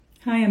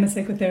Hi, I'm a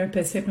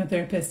psychotherapist,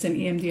 hypnotherapist, and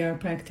EMDR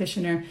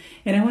practitioner,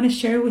 and I want to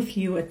share with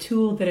you a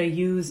tool that I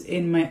use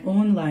in my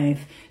own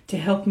life to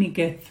help me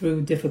get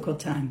through difficult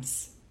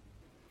times.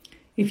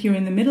 If you're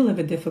in the middle of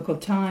a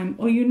difficult time,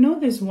 or you know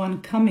there's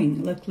one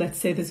coming, let's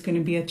say there's going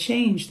to be a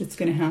change that's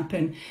going to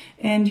happen,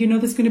 and you know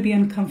there's going to be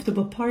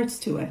uncomfortable parts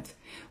to it.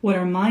 What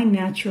our mind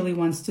naturally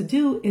wants to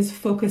do is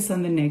focus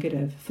on the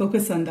negative,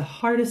 focus on the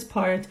hardest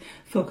part,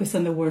 focus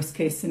on the worst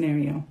case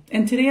scenario.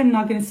 And today I'm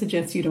not going to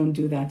suggest you don't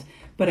do that,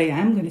 but I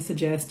am going to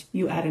suggest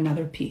you add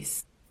another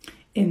piece.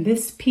 And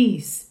this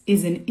piece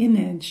is an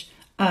image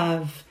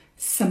of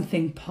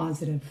something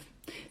positive.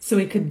 So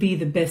it could be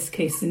the best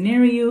case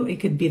scenario, it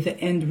could be the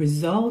end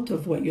result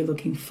of what you're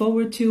looking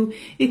forward to,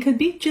 it could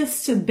be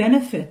just a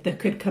benefit that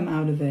could come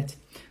out of it.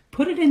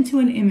 Put it into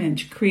an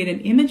image, create an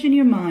image in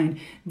your mind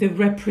that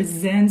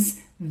represents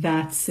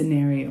that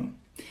scenario.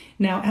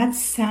 Now add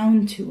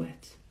sound to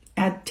it,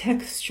 add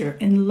texture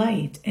and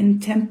light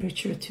and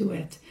temperature to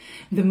it.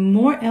 The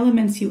more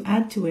elements you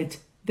add to it,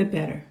 the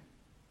better.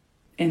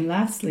 And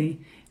lastly,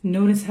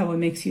 notice how it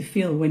makes you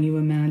feel when you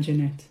imagine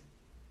it.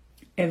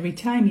 Every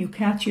time you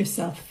catch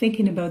yourself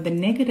thinking about the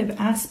negative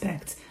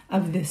aspects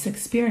of this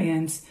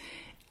experience,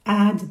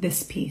 add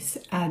this piece,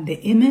 add the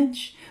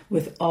image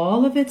with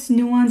all of its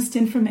nuanced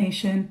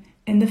information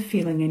and the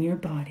feeling in your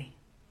body.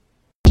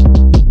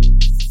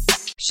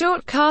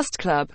 Shortcast Club